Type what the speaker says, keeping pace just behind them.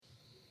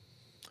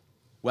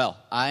Well,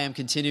 I am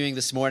continuing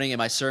this morning in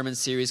my sermon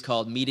series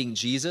called Meeting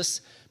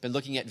Jesus. Been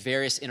looking at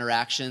various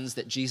interactions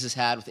that Jesus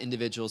had with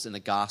individuals in the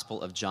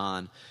Gospel of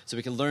John so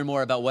we can learn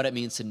more about what it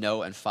means to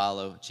know and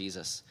follow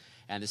Jesus.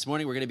 And this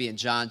morning we're going to be in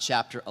John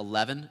chapter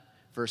 11,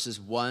 verses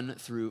 1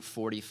 through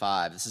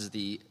 45. This is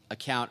the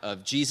account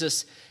of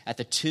Jesus at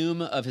the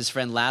tomb of his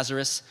friend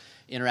Lazarus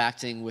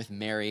interacting with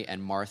Mary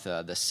and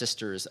Martha, the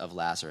sisters of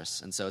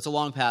Lazarus. And so it's a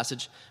long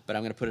passage, but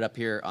I'm going to put it up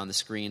here on the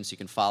screen so you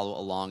can follow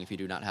along if you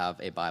do not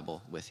have a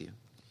Bible with you.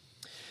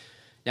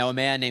 Now a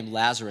man named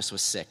Lazarus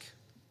was sick.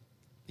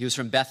 He was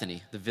from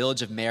Bethany, the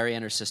village of Mary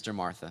and her sister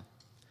Martha.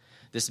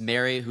 This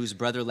Mary, whose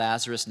brother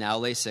Lazarus now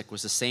lay sick,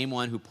 was the same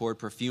one who poured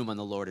perfume on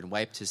the Lord and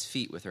wiped his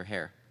feet with her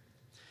hair.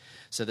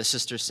 So the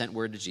sisters sent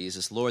word to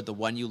Jesus, "Lord, the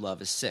one you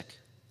love is sick."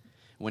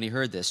 When he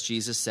heard this,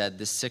 Jesus said,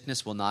 "This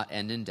sickness will not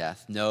end in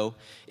death. No,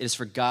 it is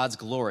for God's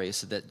glory,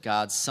 so that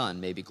God's Son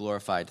may be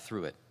glorified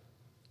through it."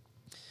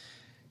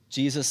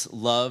 Jesus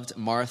loved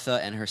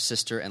Martha and her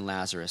sister and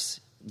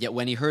Lazarus. Yet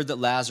when he heard that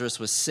Lazarus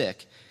was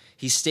sick,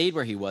 he stayed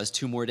where he was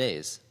 2 more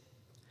days.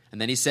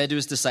 And then he said to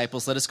his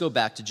disciples, "Let us go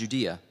back to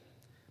Judea."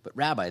 "But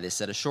Rabbi," they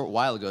said, "a short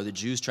while ago the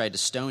Jews tried to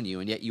stone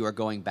you, and yet you are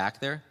going back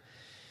there?"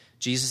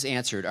 Jesus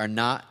answered,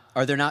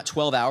 Are there not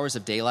 12 hours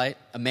of daylight?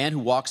 A man who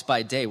walks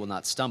by day will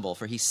not stumble,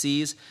 for he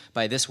sees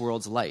by this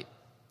world's light.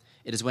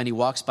 It is when he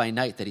walks by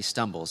night that he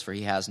stumbles, for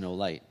he has no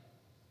light.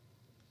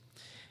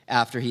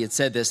 After he had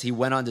said this, he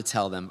went on to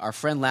tell them, "Our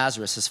friend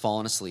Lazarus has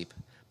fallen asleep,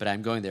 but I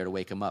am going there to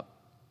wake him up."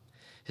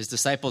 His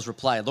disciples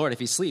replied, "Lord, if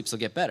he sleeps, he'll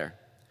get better."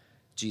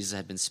 Jesus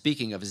had been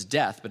speaking of his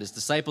death, but his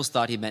disciples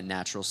thought he meant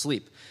natural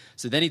sleep.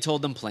 So then he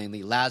told them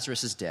plainly,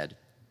 "Lazarus is dead,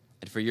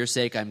 and for your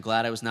sake I am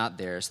glad I was not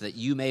there, so that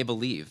you may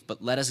believe,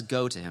 but let us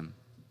go to him."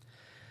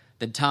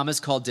 Then Thomas,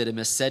 called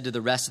Didymus, said to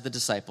the rest of the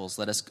disciples,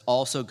 "Let us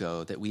also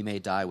go, that we may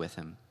die with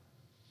him."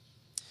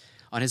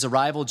 On his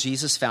arrival,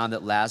 Jesus found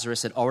that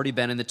Lazarus had already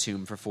been in the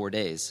tomb for 4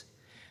 days.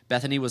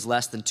 Bethany was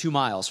less than 2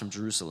 miles from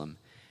Jerusalem,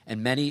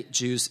 and many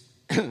Jews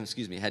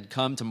had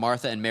come to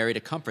Martha and Mary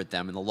to comfort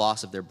them in the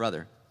loss of their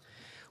brother.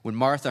 When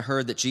Martha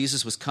heard that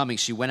Jesus was coming,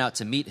 she went out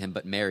to meet him,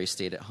 but Mary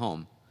stayed at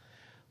home.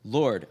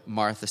 "Lord,"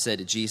 Martha said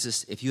to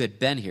Jesus, "if you had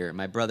been here,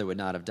 my brother would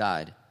not have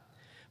died.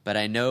 But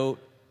I know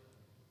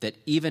that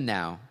even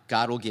now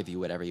God will give you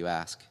whatever you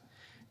ask."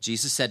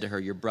 Jesus said to her,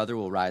 "Your brother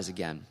will rise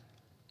again."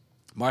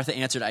 Martha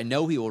answered, "I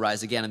know he will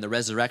rise again in the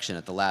resurrection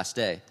at the last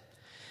day."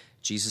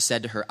 Jesus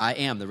said to her, "I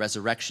am the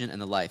resurrection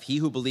and the life. He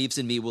who believes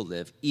in me will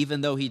live,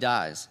 even though he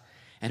dies.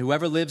 And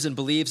whoever lives and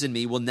believes in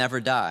me will never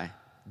die.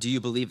 Do you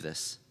believe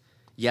this?"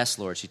 "Yes,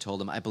 Lord," she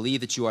told him, "I believe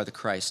that you are the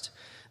Christ,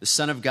 the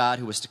Son of God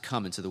who was to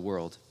come into the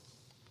world."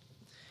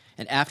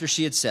 And after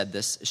she had said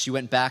this, she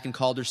went back and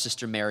called her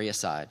sister Mary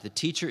aside. "The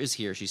teacher is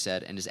here," she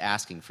said, "and is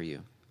asking for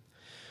you."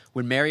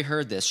 When Mary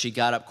heard this, she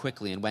got up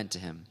quickly and went to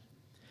him.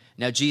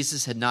 Now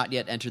Jesus had not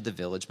yet entered the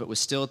village, but was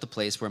still at the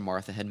place where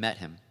Martha had met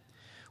him.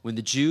 When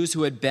the Jews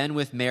who had been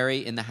with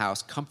Mary in the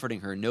house,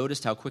 comforting her,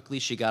 noticed how quickly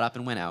she got up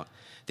and went out,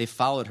 they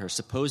followed her,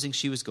 supposing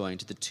she was going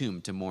to the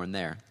tomb to mourn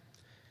there.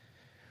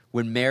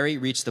 When Mary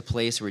reached the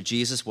place where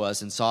Jesus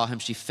was and saw him,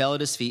 she fell at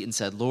his feet and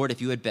said, "Lord,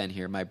 if you had been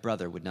here, my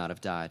brother would not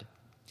have died."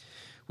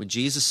 When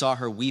Jesus saw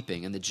her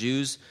weeping, and the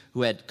Jews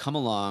who had come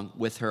along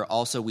with her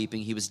also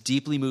weeping, he was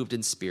deeply moved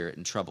in spirit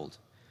and troubled.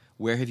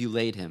 "Where have you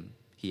laid him?"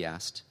 he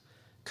asked.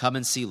 "Come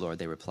and see, Lord,"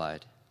 they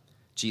replied.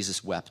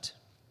 Jesus wept.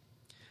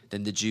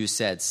 Then the Jews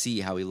said,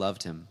 "See how he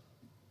loved him."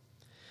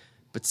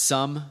 But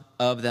some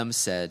of them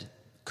said,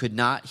 "Could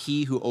not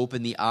he who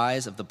opened the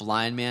eyes of the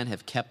blind man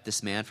have kept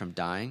this man from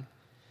dying?"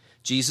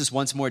 Jesus,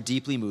 once more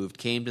deeply moved,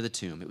 came to the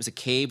tomb. It was a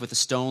cave with a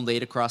stone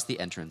laid across the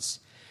entrance.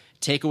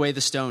 "Take away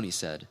the stone," he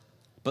said.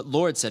 "But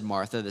Lord," said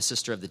Martha, the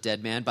sister of the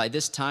dead man, "by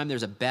this time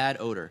there's a bad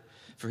odor,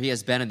 for he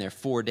has been in there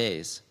 4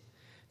 days."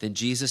 Then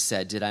Jesus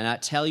said, "Did I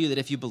not tell you that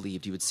if you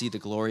believed, you would see the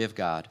glory of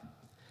God?"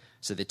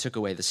 So they took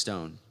away the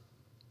stone.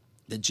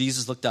 Then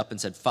Jesus looked up and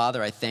said,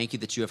 "Father, I thank you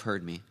that you have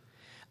heard me.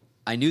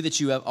 I knew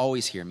that you have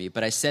always heard me,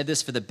 but I said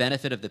this for the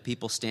benefit of the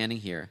people standing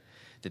here,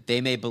 that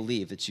they may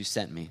believe that you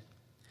sent me."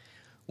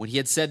 When he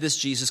had said this,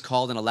 Jesus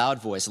called in a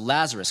loud voice,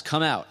 "Lazarus,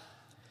 come out."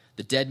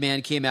 The dead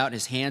man came out,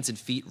 his hands and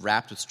feet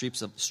wrapped with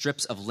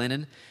strips of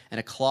linen and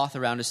a cloth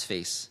around his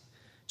face.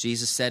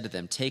 Jesus said to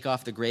them, "Take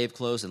off the grave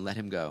clothes and let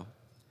him go."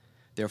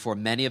 Therefore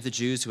many of the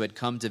Jews who had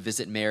come to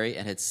visit Mary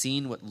and had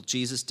seen what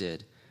Jesus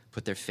did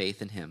put their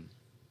faith in him.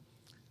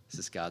 This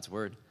is God's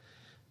word.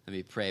 Let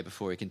me pray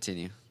before we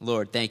continue.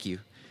 Lord, thank you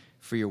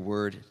for your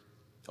word.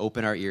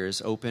 Open our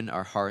ears, open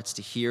our hearts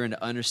to hear and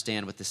to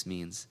understand what this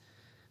means.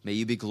 May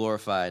you be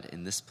glorified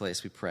in this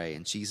place, we pray.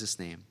 In Jesus'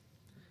 name,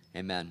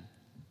 amen.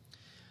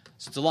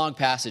 So it's a long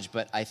passage,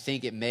 but I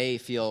think it may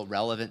feel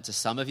relevant to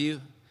some of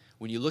you.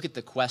 When you look at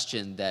the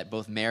question that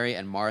both Mary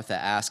and Martha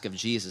ask of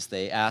Jesus,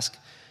 they ask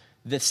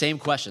the same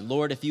question.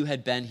 "Lord, if you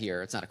had been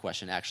here," it's not a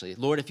question actually,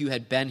 "Lord, if you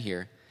had been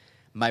here,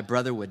 my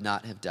brother would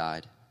not have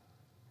died."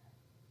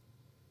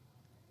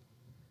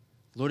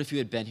 Lord, if you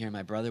had been here,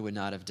 my brother would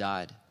not have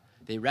died.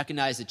 They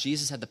recognized that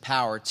Jesus had the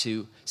power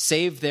to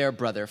save their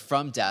brother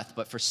from death,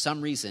 but for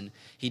some reason,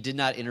 he did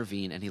not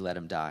intervene and he let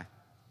him die.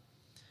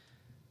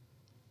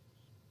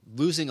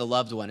 losing a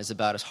loved one is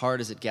about as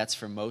hard as it gets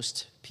for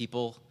most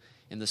people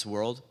in this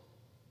world.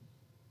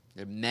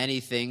 There are many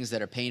things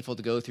that are painful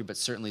to go through, but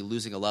certainly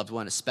losing a loved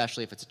one,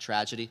 especially if it's a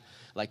tragedy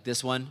like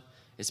this one,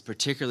 is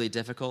particularly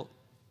difficult.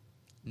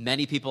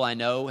 Many people I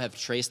know have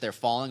traced their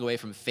falling away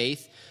from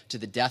faith to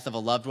the death of a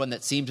loved one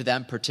that seemed to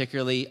them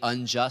particularly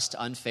unjust,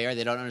 unfair.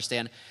 They don't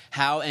understand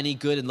how any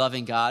good and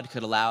loving God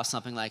could allow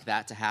something like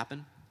that to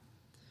happen.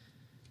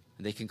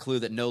 And they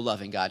conclude that no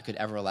loving God could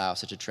ever allow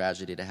such a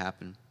tragedy to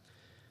happen.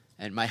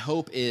 And my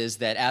hope is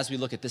that as we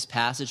look at this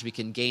passage, we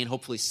can gain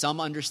hopefully some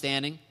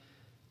understanding,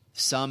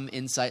 some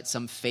insight,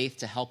 some faith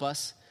to help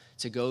us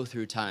to go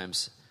through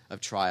times of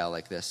trial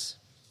like this,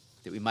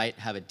 that we might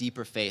have a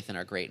deeper faith in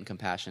our great and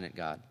compassionate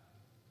God.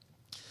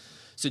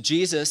 So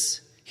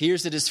Jesus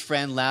hears that his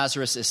friend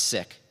Lazarus is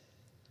sick.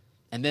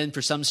 And then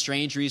for some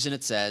strange reason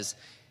it says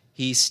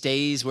he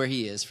stays where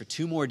he is for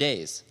 2 more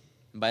days.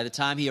 And by the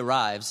time he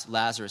arrives,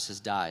 Lazarus has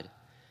died.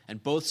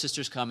 And both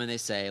sisters come and they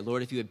say,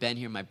 Lord, if you had been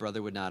here, my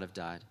brother would not have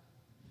died.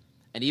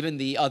 And even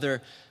the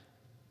other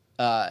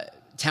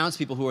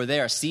townspeople who were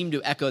there seem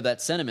to echo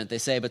that sentiment. They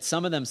say, but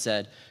some of them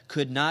said,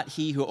 could not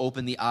he who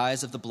opened the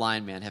eyes of the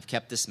blind man have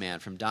kept this man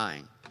from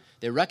dying?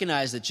 They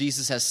recognize that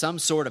Jesus has some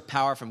sort of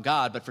power from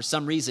God, but for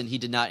some reason he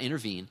did not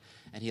intervene,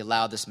 and he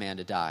allowed this man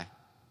to die.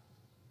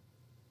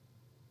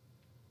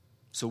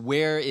 So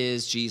where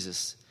is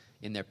Jesus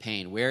in their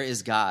pain? Where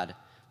is God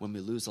when we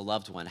lose a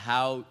loved one?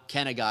 How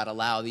can a God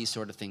allow these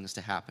sort of things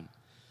to happen?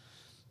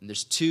 And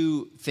there's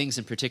 2 things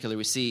in particular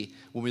we see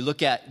when we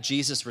look at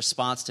Jesus'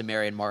 response to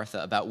Mary and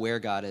Martha about where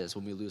God is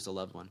when we lose a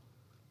loved one.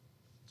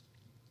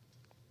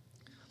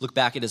 Look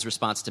back at his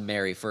response to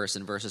Mary first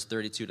in verses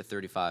 32 to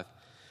 35.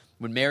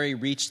 When Mary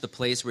reached the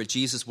place where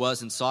Jesus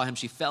was and saw him,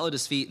 she fell at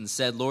his feet and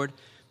said, Lord,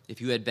 if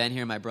you had been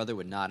here, my brother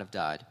would not have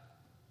died.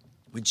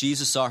 When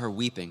Jesus saw her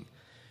weeping,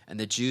 and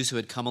the Jews who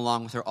had come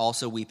along with her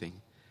also weeping,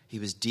 he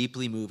was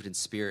deeply moved in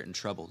spirit and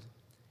troubled.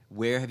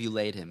 Where have you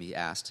laid him? He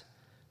asked.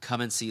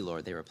 Come and see,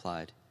 Lord, they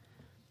replied.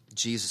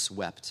 Jesus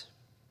wept.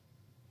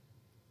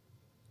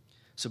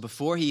 So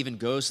before he even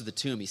goes to the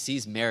tomb, he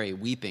sees Mary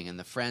weeping and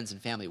the friends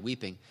and family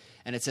weeping.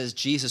 And it says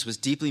Jesus was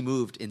deeply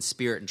moved in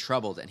spirit and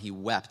troubled, and he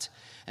wept.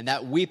 And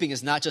that weeping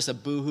is not just a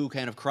boo-hoo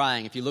kind of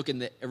crying. If you look in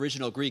the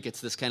original Greek,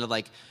 it's this kind of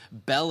like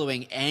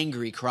bellowing,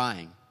 angry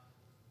crying.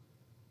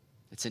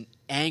 It's an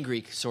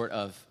angry sort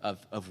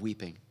of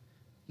weeping,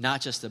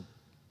 not just a,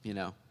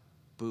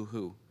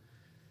 boo-hoo.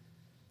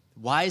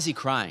 Why is he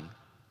crying?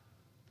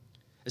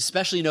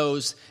 Especially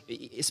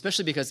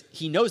because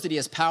he knows that he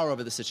has power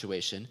over the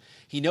situation.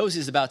 He knows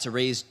he's about to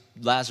raise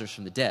Lazarus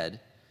from the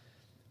dead,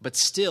 but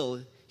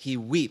still he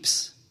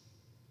weeps.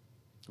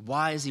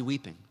 Why is he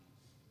weeping?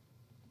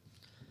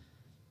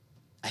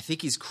 I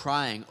think he's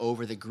crying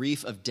over the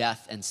grief of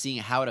death and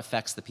seeing how it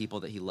affects the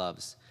people that he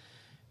loves.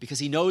 Because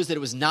he knows that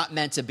it was not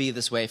meant to be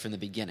this way from the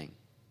beginning,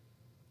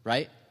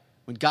 right?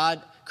 When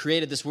God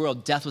created this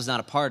world, death was not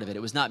a part of it.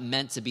 It was not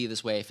meant to be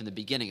this way from the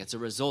beginning. It's a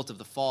result of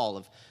the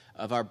fall,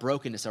 of our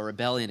brokenness, our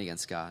rebellion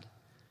against God.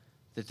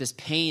 That this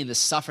pain, this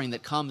suffering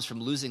that comes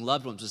from losing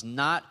loved ones was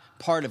not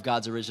part of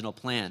God's original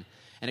plan.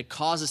 And it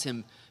causes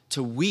him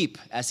to weep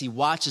as he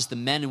watches the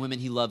men and women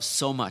he loves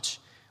so much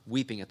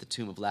weeping at the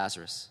tomb of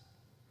Lazarus.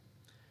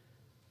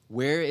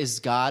 Where is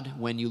God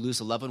when you lose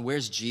a loved one?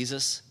 Where's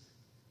Jesus?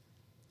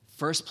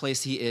 First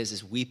place he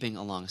is weeping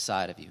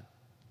alongside of you.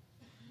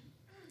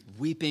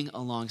 Weeping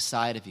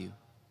alongside of you.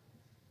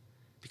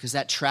 Because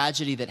that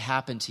tragedy that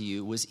happened to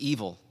you was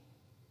evil.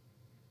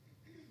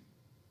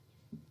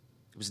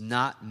 It was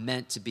not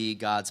meant to be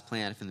God's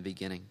plan from the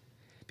beginning.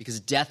 Because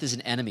death is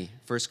an enemy.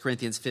 1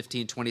 Corinthians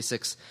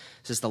 15:26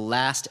 says the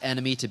last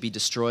enemy to be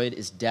destroyed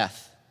is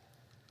death.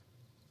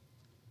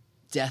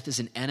 Death is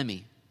an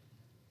enemy.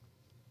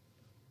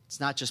 It's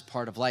not just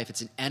part of life.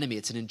 It's an enemy.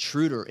 It's an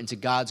intruder into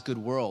God's good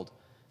world.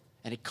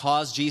 And it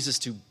caused Jesus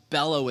to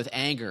bellow with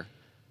anger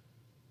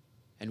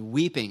and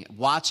weeping,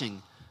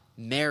 watching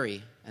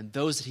Mary and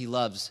those that he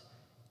loves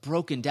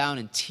broken down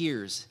in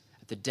tears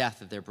at the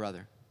death of their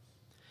brother.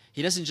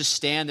 He doesn't just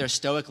stand there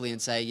stoically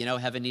and say,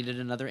 heaven needed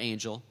another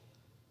angel.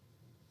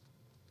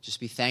 Just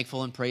be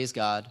thankful and praise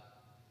God.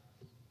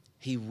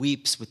 He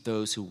weeps with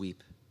those who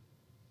weep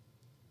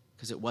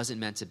because it wasn't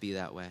meant to be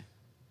that way.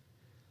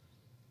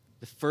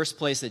 The first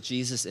place that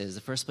Jesus is,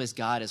 the first place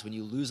God is when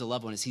you lose a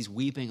loved one is he's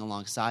weeping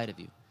alongside of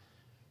you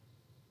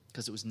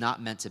because it was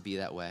not meant to be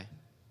that way.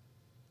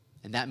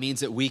 And that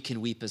means that we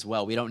can weep as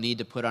well. We don't need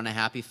to put on a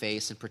happy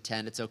face and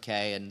pretend it's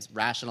okay and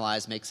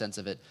rationalize, make sense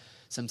of it.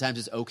 Sometimes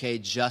it's okay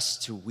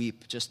just to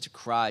weep, just to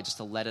cry, just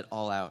to let it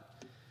all out.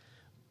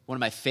 One of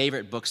my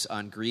favorite books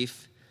on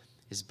grief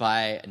is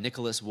by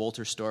Nicholas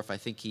Wolterstorff. I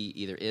think he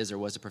either is or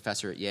was a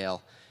professor at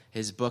Yale.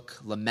 His book,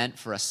 Lament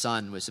for a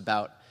Son, was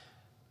about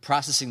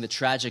processing the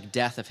tragic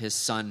death of his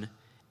son,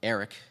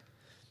 Eric.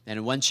 And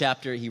in one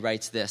chapter, he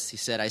writes this. He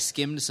said, I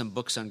skimmed some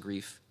books on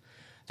grief.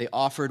 They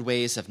offered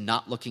ways of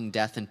not looking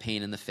death and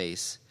pain in the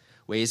face,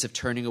 ways of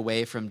turning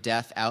away from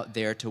death out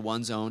there to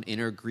one's own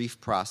inner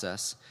grief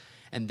process,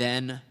 and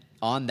then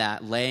on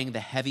that, laying the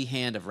heavy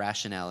hand of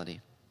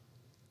rationality.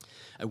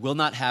 I will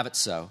not have it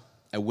so.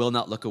 I will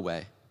not look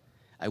away.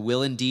 I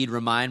will indeed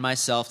remind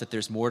myself that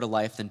there's more to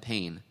life than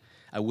pain.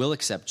 I will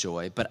accept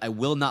joy, but I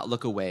will not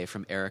look away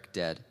from Eric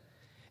dead.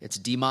 Its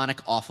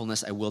demonic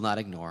awfulness I will not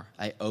ignore.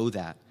 I owe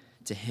that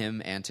to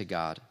him and to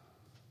God.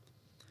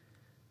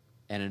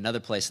 And in another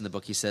place in the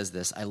book he says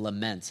this, I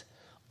lament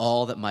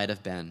all that might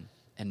have been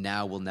and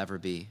now will never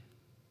be.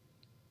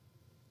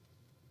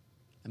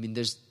 I mean,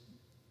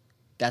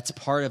 that's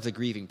part of the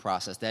grieving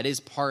process. That is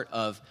part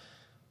of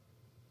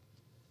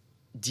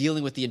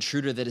dealing with the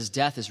intruder that is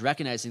death, is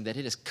recognizing that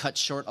it has cut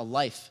short a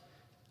life,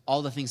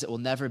 all the things that will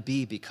never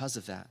be because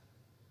of that.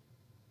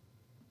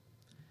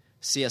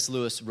 C.S.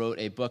 Lewis wrote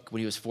a book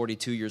when he was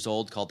 42 years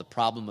old called The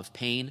Problem of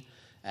Pain,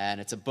 and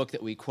it's a book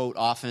that we quote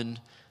often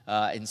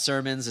in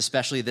sermons,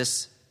 especially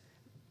this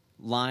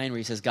line where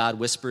he says, God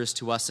whispers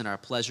to us in our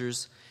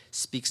pleasures,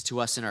 speaks to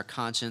us in our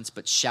conscience,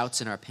 but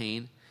shouts in our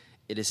pain.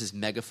 It is his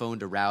megaphone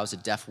to rouse a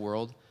deaf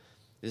world.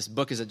 This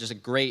book is just a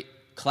great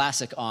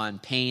classic on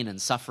pain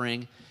and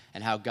suffering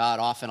and how God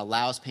often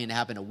allows pain to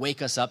happen to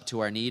wake us up to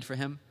our need for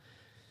him.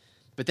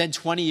 But then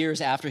 20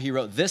 years after he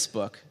wrote this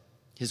book,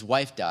 his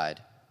wife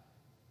died.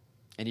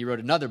 And he wrote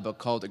another book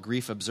called A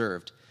Grief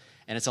Observed.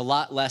 And it's a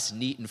lot less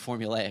neat and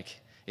formulaic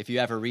if you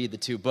ever read the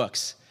two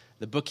books.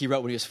 The book he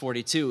wrote when he was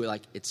 42,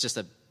 it's just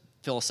a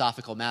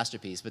philosophical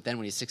masterpiece. But then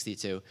when he's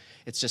 62,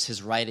 it's just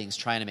his writings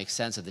trying to make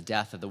sense of the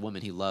death of the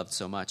woman he loved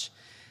so much.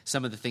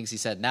 Some of the things he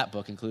said in that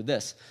book include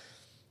this.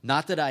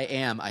 Not that I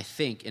am, I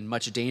think, in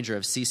much danger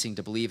of ceasing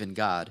to believe in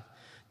God.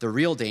 The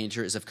real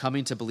danger is of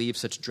coming to believe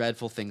such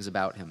dreadful things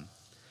about him.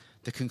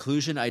 The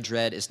conclusion I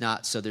dread is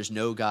not so there's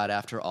no God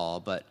after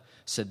all, but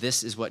so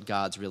this is what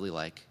God's really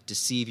like.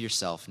 Deceive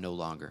yourself no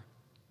longer.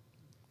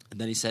 And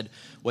then he said,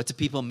 what do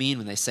people mean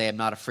when they say I'm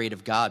not afraid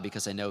of God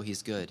because I know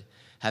he's good?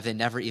 Have they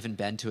never even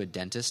been to a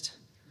dentist?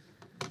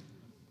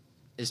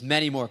 There's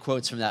many more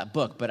quotes from that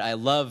book, but I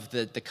love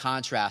the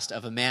contrast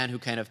of a man who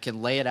kind of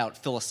can lay it out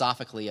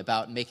philosophically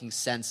about making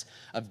sense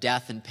of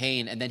death and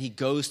pain, and then he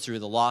goes through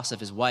the loss of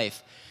his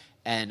wife,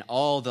 and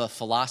all the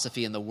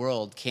philosophy in the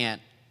world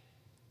can't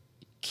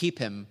keep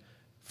him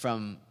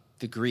from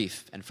the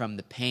grief and from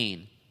the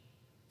pain,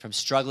 from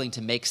struggling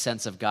to make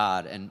sense of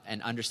God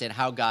and understand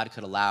how God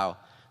could allow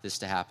this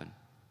to happen.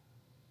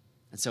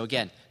 And so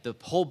again, the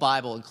whole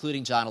Bible,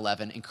 including John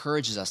 11,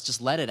 encourages us, just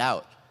let it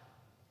out.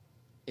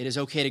 It is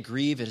okay to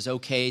grieve. It is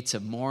okay to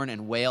mourn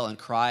and wail and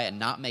cry and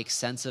not make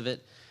sense of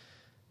it,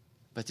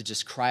 but to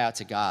just cry out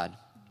to God.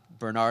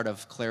 Bernard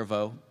of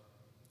Clairvaux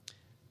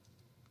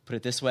put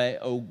it this way,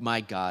 oh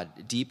my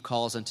God, deep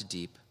calls unto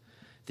deep.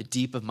 The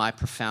deep of my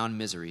profound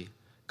misery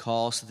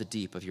calls to the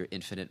deep of your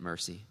infinite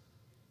mercy.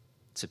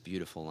 It's a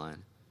beautiful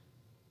line.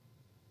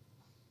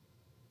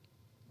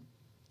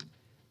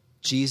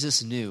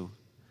 Jesus knew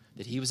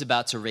that he was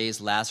about to raise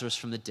Lazarus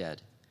from the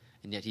dead,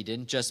 and yet he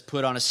didn't just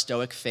put on a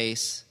stoic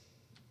face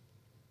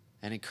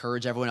and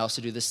encourage everyone else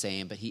to do the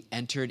same, but he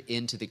entered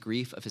into the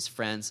grief of his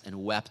friends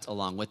and wept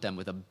along with them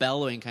with a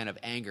bellowing kind of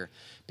anger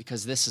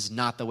because this is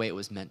not the way it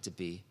was meant to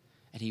be.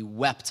 And he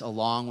wept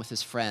along with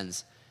his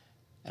friends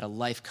at a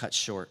life cut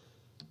short.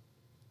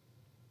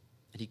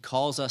 And he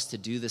calls us to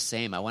do the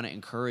same. I want to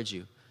encourage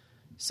you.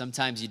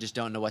 Sometimes you just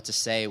don't know what to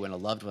say when a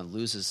loved one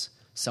loses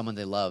someone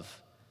they love.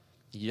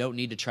 You don't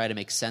need to try to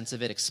make sense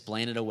of it,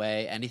 explain it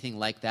away, anything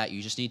like that.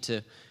 You just need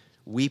to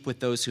weep with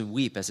those who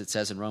weep, as it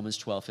says in Romans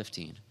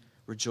 12:15.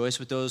 Rejoice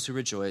with those who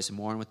rejoice,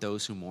 mourn with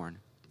those who mourn.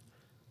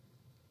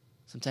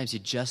 Sometimes you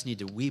just need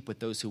to weep with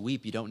those who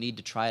weep. You don't need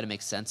to try to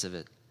make sense of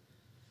it.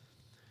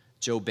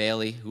 Joe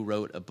Bailey, who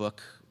wrote a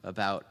book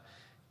about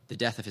the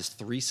death of his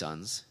 3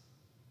 sons,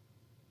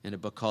 in a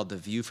book called The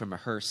View from a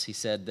Hearse, he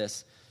said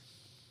this,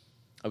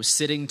 I was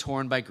sitting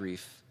torn by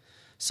grief.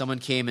 Someone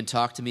came and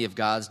talked to me of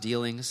God's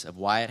dealings, of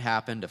why it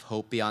happened, of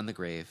hope beyond the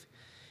grave.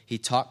 He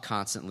talked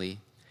constantly.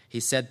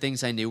 He said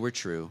things I knew were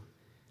true.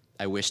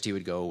 I wished he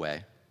would go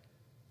away.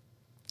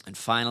 And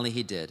finally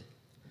he did.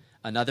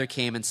 Another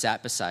came and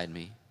sat beside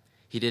me.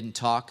 He didn't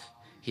talk.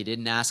 He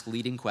didn't ask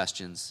leading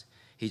questions.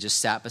 He just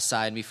sat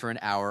beside me for an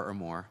hour or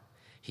more.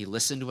 He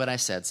listened when I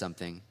said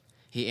something.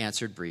 He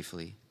answered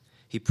briefly.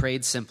 He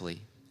prayed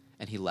simply,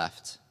 and he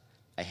left.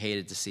 I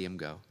hated to see him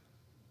go.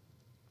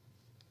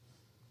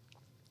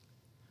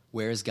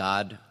 Where is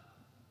God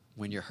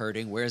when you're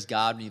hurting? Where is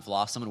God when you've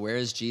lost someone? Where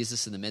is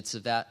Jesus in the midst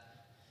of that?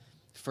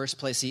 The first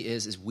place he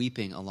is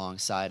weeping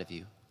alongside of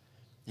you.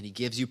 And he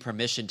gives you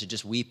permission to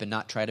just weep and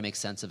not try to make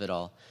sense of it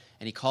all.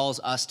 And he calls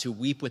us to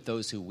weep with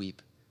those who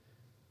weep.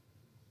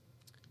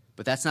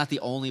 But that's not the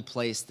only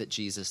place that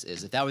Jesus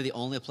is. If that were the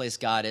only place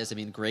God is,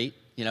 great.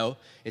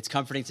 It's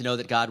comforting to know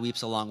that God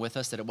weeps along with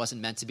us, that it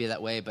wasn't meant to be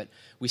that way, but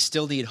we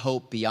still need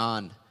hope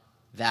beyond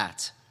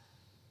that.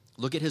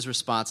 Look at his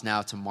response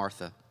now to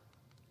Martha.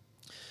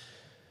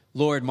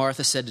 Lord,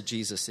 Martha said to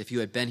Jesus, if you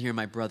had been here,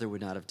 my brother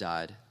would not have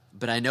died.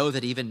 But I know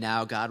that even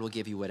now God will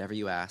give you whatever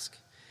you ask.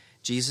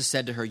 Jesus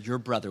said to her, your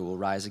brother will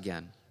rise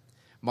again.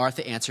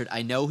 Martha answered,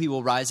 I know he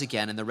will rise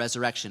again in the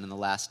resurrection in the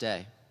last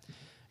day.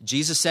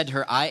 Jesus said to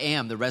her, I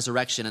am the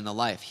resurrection and the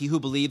life. He who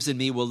believes in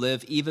me will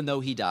live even though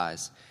he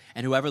dies.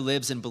 and whoever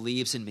lives and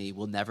believes in me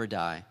will never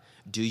die.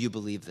 Do you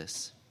believe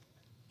this?"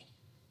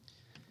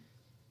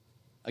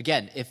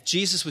 Again, if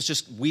Jesus was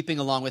just weeping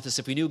along with us,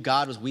 if we knew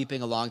God was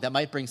weeping along, that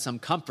might bring some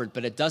comfort,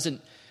 but it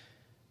doesn't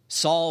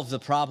solve the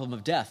problem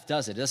of death,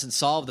 does it? It doesn't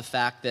solve the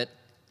fact that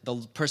the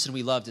person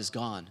we loved is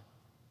gone.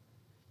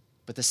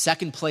 But the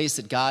second place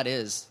that God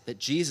is, that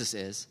Jesus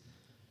is,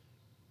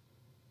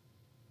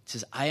 it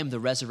says, "I am the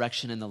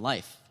resurrection and the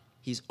life."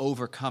 He's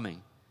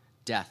overcoming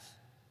death.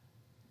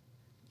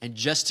 And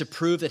just to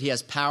prove that he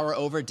has power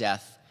over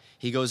death,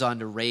 he goes on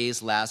to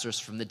raise Lazarus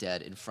from the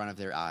dead in front of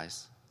their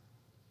eyes.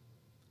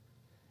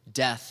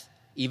 Death,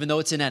 even though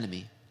it's an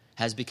enemy,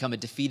 has become a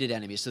defeated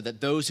enemy, so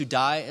that those who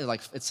die,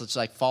 it's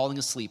like falling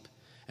asleep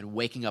and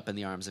waking up in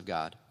the arms of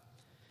God.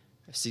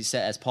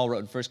 As Paul wrote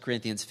in 1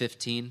 Corinthians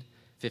 15,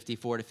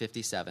 54 to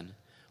 57,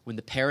 "When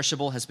the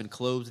perishable has been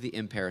clothed with the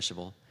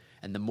imperishable,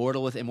 and the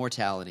mortal with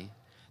immortality,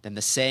 then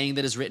the saying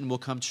that is written will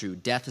come true,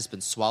 death has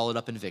been swallowed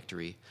up in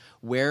victory.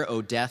 Where,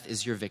 O death,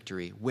 is your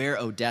victory? Where,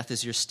 O death,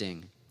 is your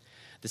sting?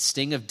 The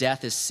sting of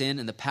death is sin,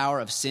 and the power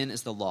of sin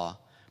is the law.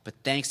 But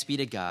thanks be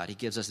to God, he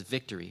gives us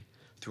victory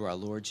through our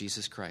Lord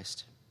Jesus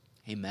Christ."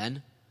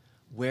 Amen?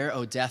 Where,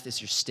 O death,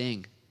 is your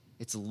sting?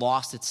 It's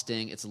lost its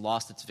sting, it's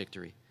lost its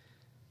victory.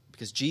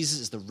 Because Jesus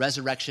is the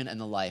resurrection and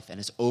the life and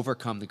has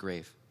overcome the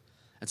grave.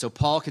 And so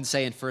Paul can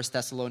say in 1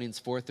 Thessalonians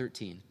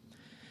 4:13,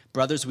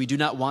 "Brothers, we do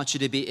not want you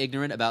to be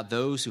ignorant about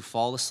those who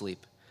fall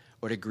asleep,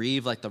 or to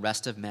grieve like the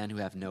rest of men who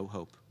have no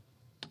hope."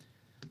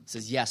 He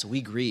says, yes,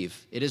 we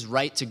grieve. It is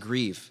right to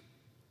grieve,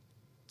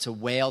 to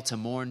wail, to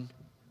mourn,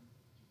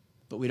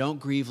 but we don't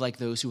grieve like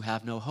those who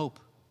have no hope.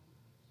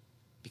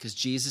 Because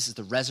Jesus is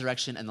the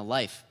resurrection and the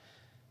life.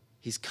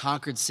 He's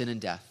conquered sin and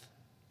death.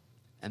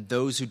 And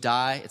those who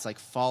die, it's like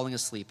falling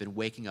asleep and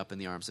waking up in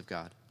the arms of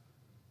God.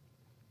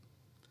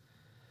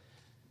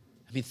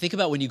 I mean, think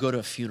about when you go to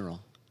a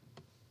funeral,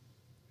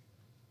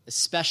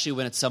 especially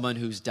when it's someone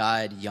who's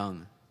died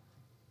young.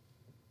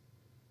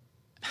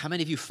 How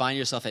many of you find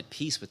yourself at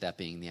peace with that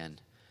being the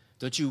end?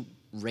 Don't you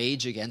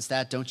rage against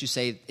that? Don't you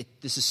say,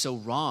 this is so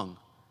wrong?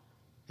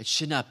 It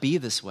should not be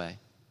this way.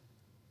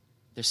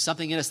 There's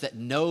something in us that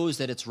knows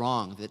that it's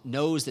wrong, that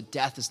knows that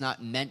death is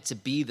not meant to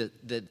be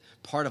the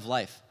part of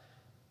life.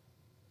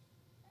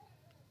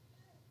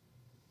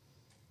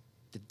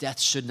 That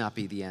death should not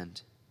be the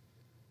end.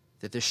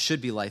 That there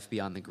should be life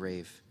beyond the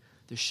grave.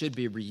 There should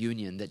be a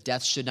reunion. That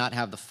death should not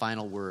have the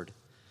final word.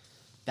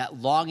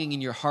 That longing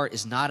in your heart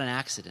is not an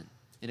accident.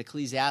 In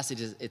Ecclesiastes,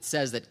 it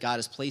says that God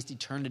has placed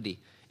eternity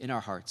in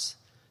our hearts.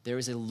 There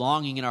is a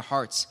longing in our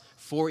hearts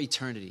for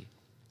eternity,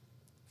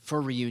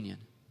 for reunion.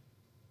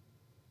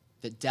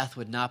 That death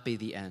would not be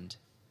the end.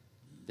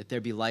 That there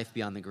be life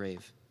beyond the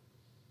grave.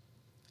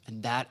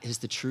 And that is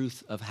the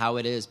truth of how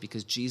it is,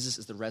 because Jesus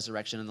is the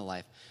resurrection and the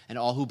life. And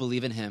all who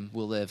believe in him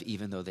will live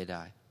even though they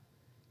die.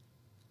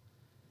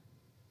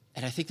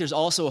 And I think there's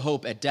also a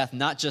hope at death,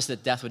 not just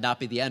that death would not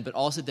be the end, but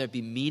also there'd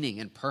be meaning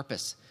and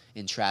purpose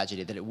in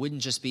tragedy, that it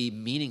wouldn't just be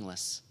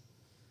meaningless.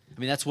 I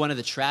mean, that's one of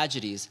the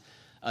tragedies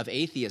of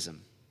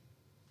atheism.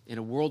 In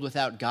a world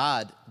without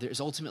God, there's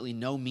ultimately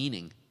no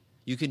meaning.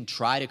 You can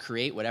try to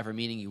create whatever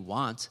meaning you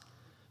want,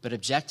 but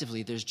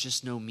objectively, there's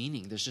just no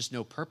meaning. There's just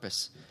no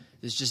purpose.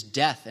 There's just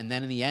death, and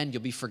then in the end,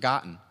 you'll be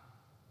forgotten.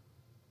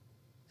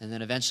 And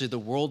then eventually the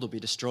world will be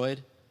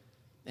destroyed,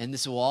 and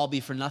this will all be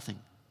for nothing.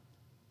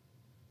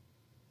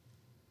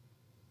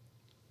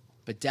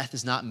 But death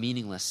is not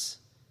meaningless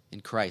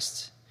in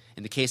Christ.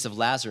 In the case of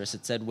Lazarus,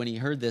 it said, when he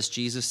heard this,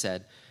 Jesus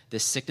said,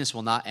 "This sickness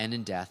will not end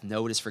in death.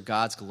 No, it is for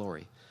God's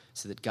glory,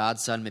 so that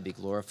God's Son may be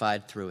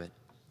glorified through it."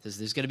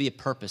 There's going to be a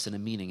purpose and a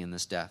meaning in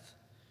this death.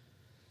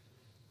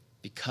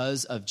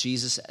 Because of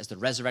Jesus as the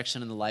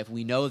resurrection and the life,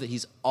 we know that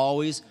he's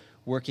always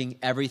working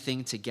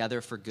everything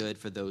together for good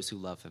for those who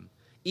love him.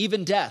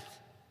 Even death,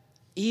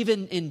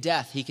 even in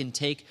death, he can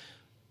take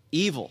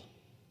evil,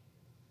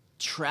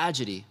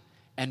 tragedy,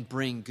 and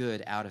bring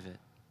good out of it.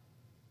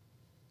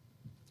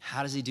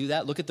 How does he do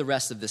that? Look at the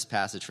rest of this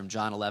passage from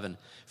John 11,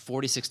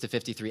 46 to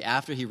 53.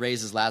 After he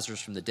raises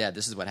Lazarus from the dead,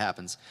 this is what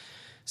happens.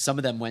 Some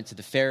of them went to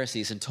the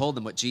Pharisees and told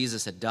them what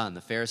Jesus had done.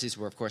 The Pharisees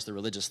were, of course, the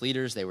religious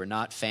leaders. They were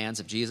not fans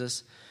of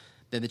Jesus.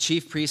 Then the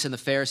chief priests and the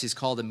Pharisees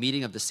called a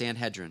meeting of the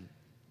Sanhedrin.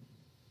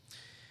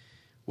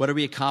 "What are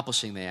we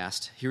accomplishing?" they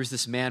asked. "Here is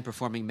this man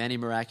performing many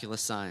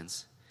miraculous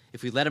signs.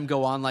 If we let him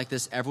go on like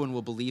this, everyone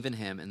will believe in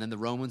him, and then the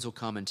Romans will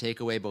come and take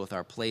away both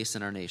our place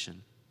and our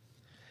nation."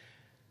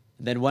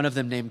 And then one of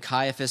them, named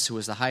Caiaphas, who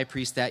was the high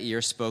priest that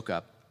year, spoke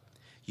up.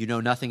 "You know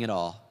nothing at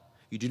all.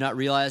 You do not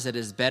realize that it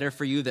is better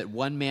for you that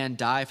one man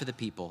die for the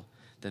people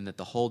than that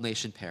the whole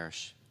nation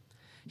perish."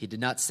 He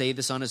did not say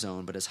this on his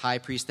own, but as high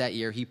priest that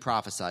year, he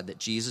prophesied that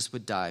Jesus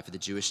would die for the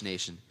Jewish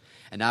nation,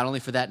 and not only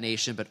for that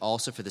nation, but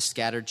also for the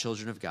scattered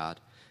children of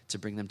God, to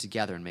bring them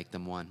together and make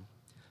them one.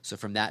 So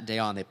from that day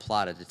on, they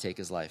plotted to take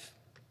his life.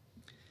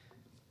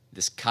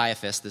 This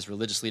Caiaphas, this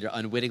religious leader,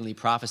 unwittingly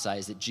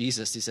prophesies that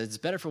Jesus, he says, it's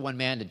better for one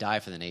man to die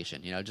for the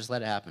nation. Just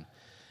let it happen.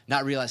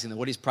 Not realizing that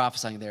what he's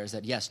prophesying there is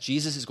that, yes,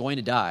 Jesus is going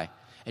to die,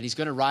 and he's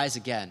going to rise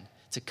again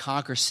to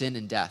conquer sin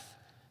and death,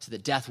 so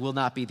that death will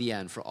not be the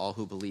end for all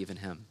who believe in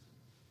him.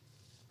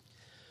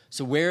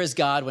 So where is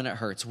God when it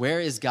hurts? Where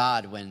is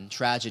God when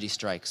tragedy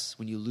strikes,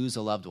 when you lose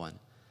a loved one?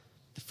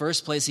 The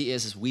first place he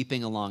is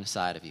weeping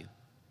alongside of you.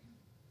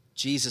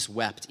 Jesus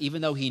wept.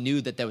 Even though he knew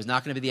that there was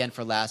not going to be the end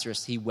for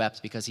Lazarus, he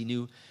wept because he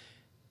knew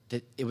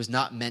that it was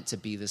not meant to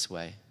be this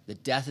way.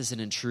 That death is an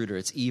intruder.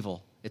 It's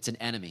evil. It's an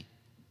enemy.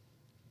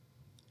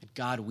 And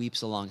God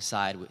weeps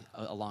alongside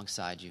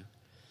you.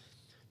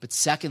 But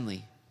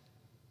secondly,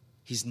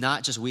 he's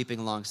not just weeping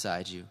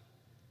alongside you.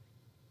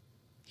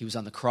 He was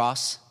on the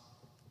cross,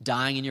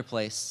 dying in your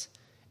place,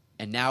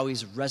 and now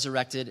he's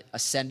resurrected,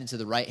 ascended to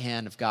the right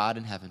hand of God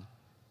in heaven,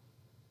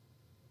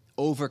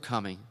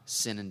 overcoming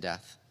sin and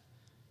death,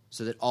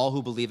 so that all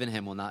who believe in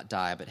him will not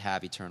die but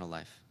have eternal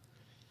life.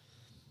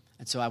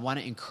 And so I want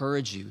to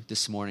encourage you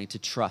this morning to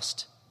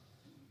trust.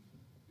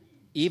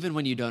 Even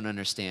when you don't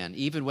understand,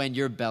 even when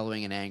you're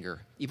bellowing in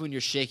anger, even when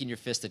you're shaking your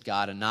fist at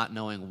God and not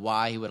knowing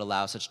why he would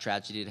allow such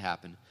tragedy to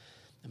happen,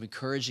 I'm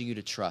encouraging you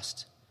to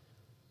trust.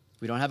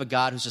 We don't have a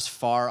God who's just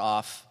far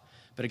off,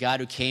 but a God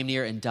who came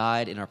near and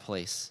died in our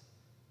place.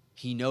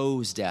 He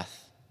knows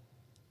death.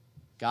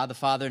 God the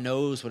Father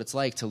knows what it's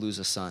like to lose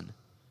a son.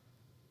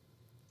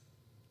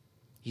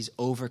 He's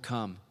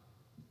overcome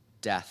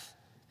death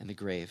and the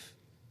grave.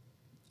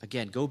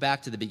 Again, go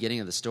back to the beginning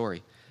of the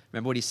story.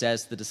 Remember what he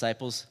says to the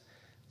disciples?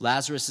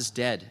 Lazarus is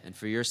dead, and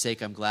for your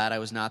sake I'm glad I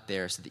was not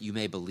there so that you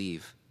may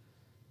believe.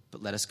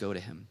 But let us go to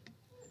him.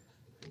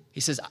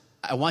 He says,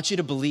 I want you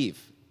to believe.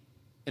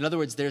 In other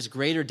words, there's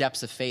greater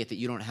depths of faith that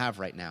you don't have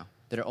right now,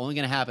 that are only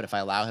going to happen if I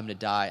allow him to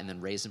die and then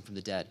raise him from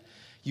the dead.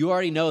 You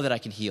already know that I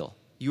can heal.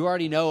 You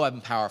already know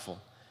I'm powerful.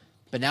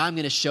 But now I'm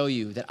going to show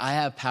you that I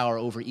have power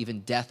over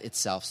even death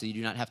itself, so you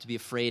do not have to be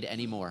afraid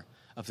anymore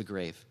of the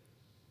grave.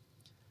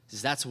 He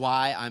says, that's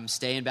why I'm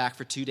staying back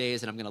for 2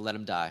 days and I'm going to let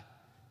him die,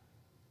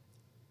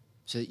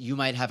 so that you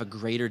might have a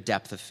greater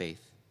depth of faith.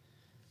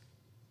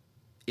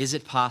 Is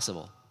it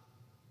possible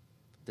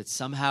that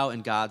somehow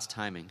in God's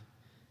timing,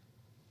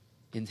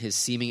 in his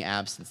seeming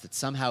absence, that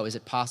somehow is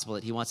it possible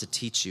that he wants to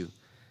teach you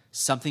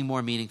something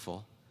more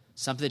meaningful,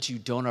 something that you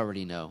don't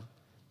already know,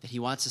 that he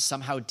wants to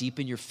somehow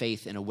deepen your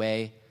faith in a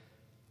way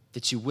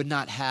that you would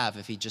not have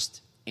if he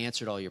just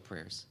answered all your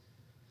prayers?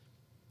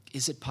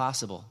 Is it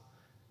possible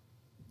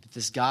that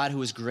this God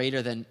who is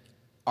greater than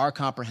our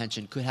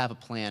comprehension could have a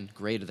plan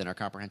greater than our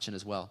comprehension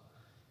as well?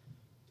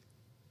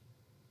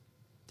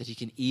 That he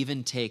can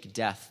even take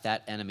death,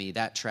 that enemy,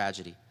 that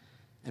tragedy,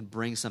 and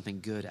bring something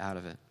good out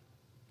of it.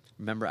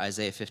 Remember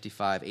Isaiah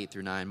 55,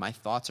 8-9. My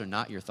thoughts are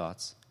not your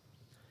thoughts,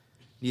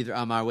 neither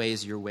are my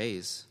ways your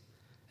ways.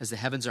 As the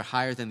heavens are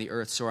higher than the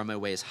earth, so are my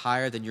ways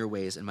higher than your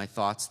ways, and my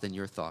thoughts than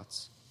your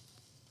thoughts.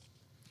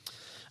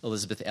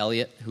 Elizabeth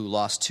Elliot, who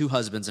lost 2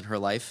 husbands in her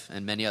life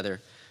and many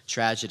other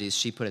tragedies,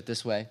 she put it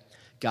this way: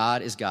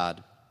 God is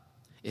God.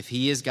 If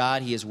he is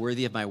God, he is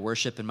worthy of my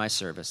worship and my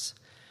service.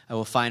 I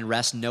will find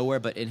rest nowhere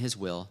but in his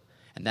will,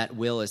 and that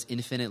will is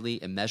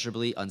infinitely,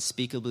 immeasurably,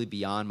 unspeakably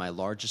beyond my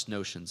largest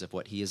notions of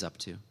what he is up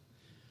to.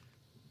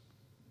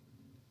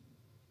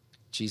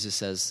 Jesus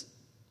says,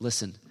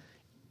 listen,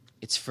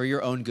 it's for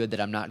your own good that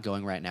I'm not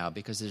going right now,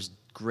 because there's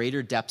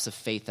greater depths of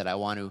faith that I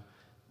want to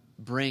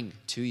bring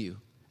to you,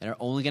 and are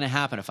only going to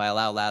happen if I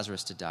allow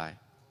Lazarus to die.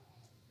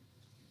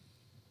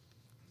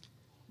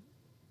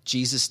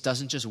 Jesus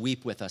doesn't just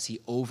weep with us. He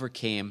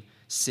overcame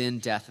sin,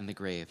 death, and the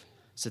grave,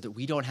 so that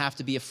we don't have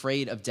to be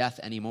afraid of death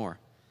anymore.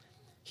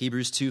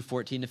 Hebrews 2,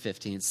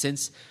 14-15.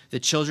 Since the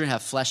children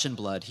have flesh and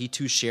blood, he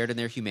too shared in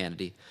their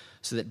humanity,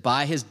 so that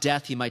by his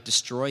death he might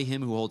destroy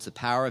him who holds the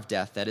power of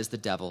death, that is the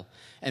devil,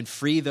 and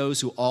free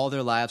those who all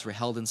their lives were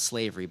held in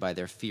slavery by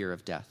their fear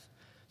of death.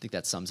 I think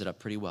that sums it up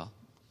pretty well.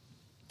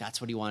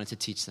 That's what he wanted to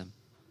teach them.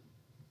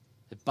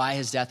 That by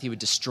his death he would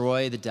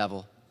destroy the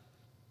devil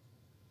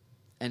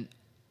and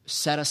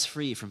set us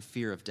free from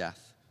fear of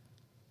death.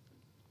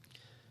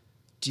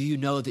 Do you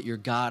know that your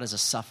God is a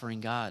suffering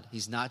God?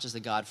 He's not just a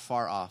God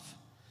far off.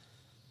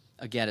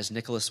 Again, as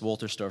Nicholas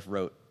Wolterstorff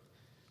wrote,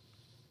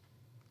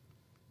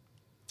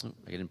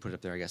 I didn't put it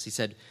up there, I guess. He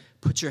said,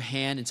 "Put your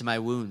hand into my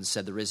wounds,"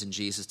 said the risen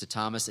Jesus to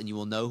Thomas, "and you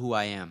will know who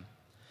I am."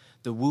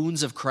 The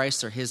wounds of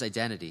Christ are his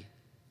identity.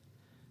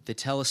 They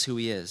tell us who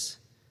he is.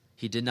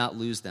 He did not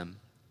lose them.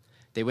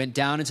 They went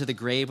down into the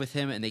grave with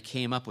him, and they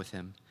came up with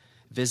him.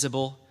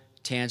 Visible,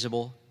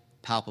 tangible,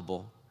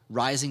 palpable.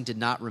 Rising did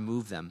not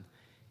remove them.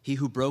 He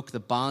who broke the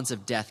bonds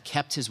of death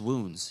kept his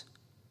wounds.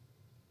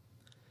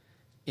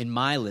 In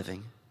my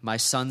living, my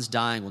son's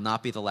dying will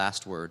not be the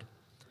last word.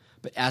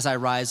 But as I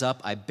rise up,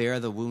 I bear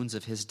the wounds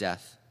of his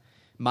death.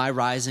 My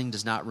rising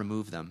does not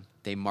remove them.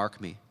 They mark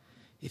me.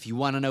 If you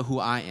want to know who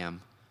I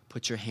am,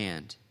 put your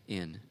hand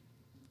in.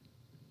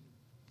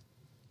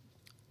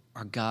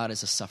 Our God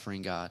is a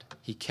suffering God.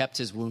 He kept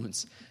his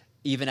wounds.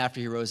 Even after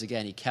he rose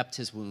again, he kept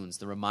his wounds,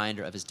 the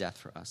reminder of his death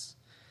for us.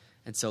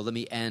 And so let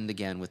me end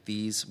again with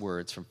these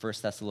words from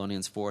 1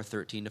 Thessalonians 4,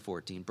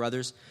 13-14.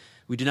 Brothers,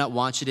 we do not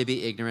want you to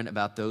be ignorant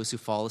about those who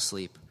fall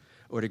asleep,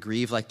 or to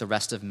grieve like the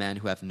rest of men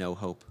who have no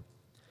hope.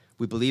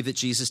 We believe that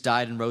Jesus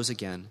died and rose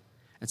again,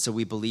 And so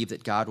we believe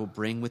that God will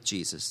bring with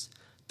Jesus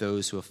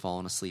those who have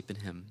fallen asleep in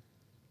him.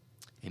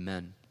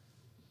 Amen.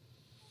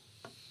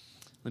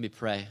 Let me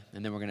pray,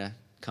 and then we're going to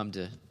come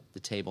to the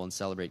table and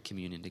celebrate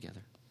communion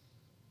together.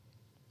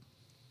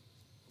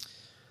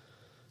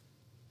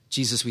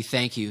 Jesus, we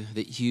thank you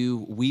that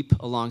you weep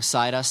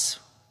alongside us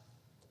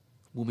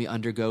when we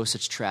undergo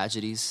such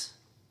tragedies,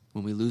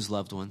 when we lose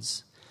loved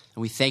ones.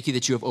 And we thank you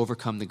that you have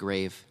overcome the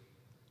grave,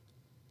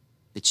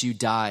 that you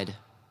died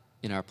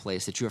in our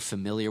place, that you are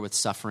familiar with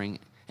suffering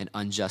and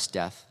unjust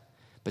death,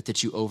 but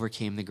that you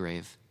overcame the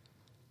grave.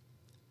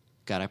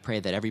 God, I pray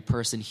that every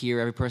person here,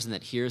 every person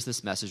that hears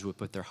this message would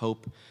put their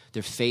hope,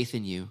 their faith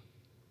in you,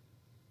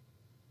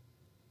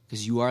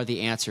 because you are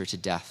the answer to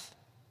death,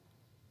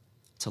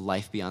 to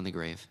life beyond the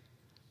grave.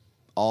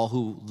 All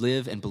who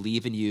live and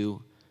believe in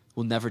you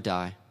will never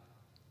die.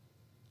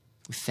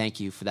 We thank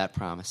you for that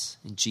promise.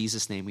 In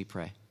Jesus' name we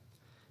pray.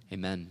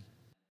 Amen.